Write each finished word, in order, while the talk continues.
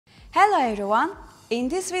Hello everyone! In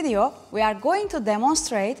this video, we are going to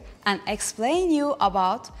demonstrate and explain you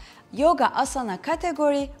about Yoga Asana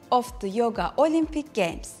category of the Yoga Olympic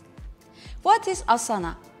Games. What is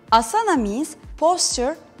Asana? Asana means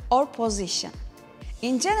posture or position.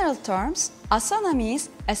 In general terms, Asana means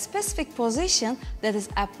a specific position that is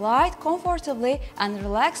applied comfortably and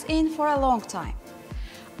relaxed in for a long time.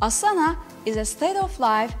 Asana is a state of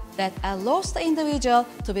life that allows the individual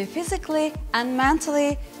to be physically and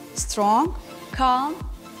mentally strong, calm,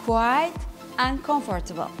 quiet, and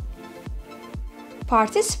comfortable.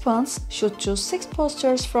 Participants should choose 6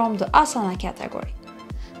 postures from the Asana category.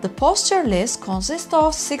 The posture list consists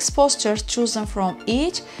of 6 postures chosen from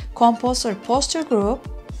each compulsory posture group.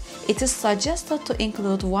 It is suggested to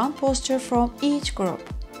include 1 posture from each group.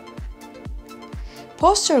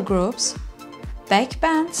 Posture groups: back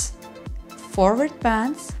bends, forward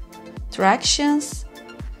bends, tractions,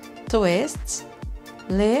 twists,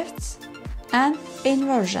 lifts, and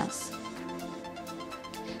inversions.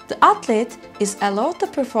 The athlete is allowed to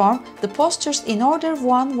perform the postures in order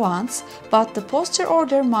one wants, but the posture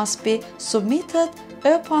order must be submitted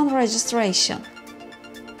upon registration.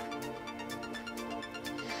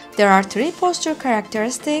 There are 3 posture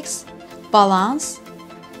characteristics: balance,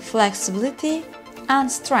 flexibility,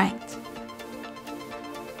 and strength.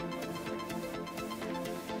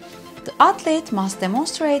 The athlete must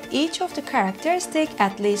demonstrate each of the characteristics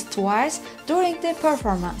at least twice during the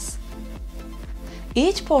performance.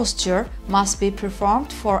 Each posture must be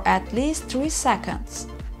performed for at least 3 seconds.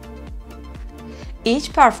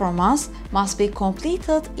 Each performance must be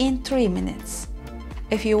completed in 3 minutes.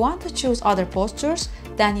 If you want to choose other postures,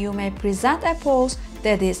 then you may present a pose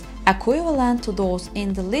that is equivalent to those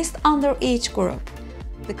in the list under each group.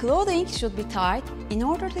 The clothing should be tight in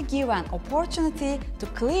order to give an opportunity to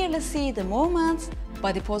clearly see the movements,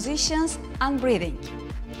 body positions, and breathing.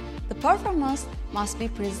 The performance must be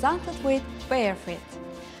presented with bare feet.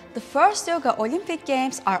 The first Yoga Olympic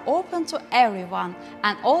Games are open to everyone,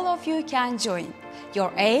 and all of you can join.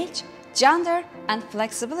 Your age, gender, and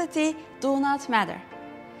flexibility do not matter.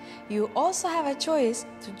 You also have a choice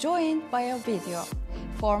to join via video.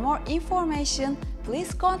 For more information,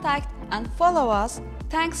 please contact and follow us.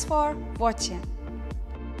 Thanks for watching.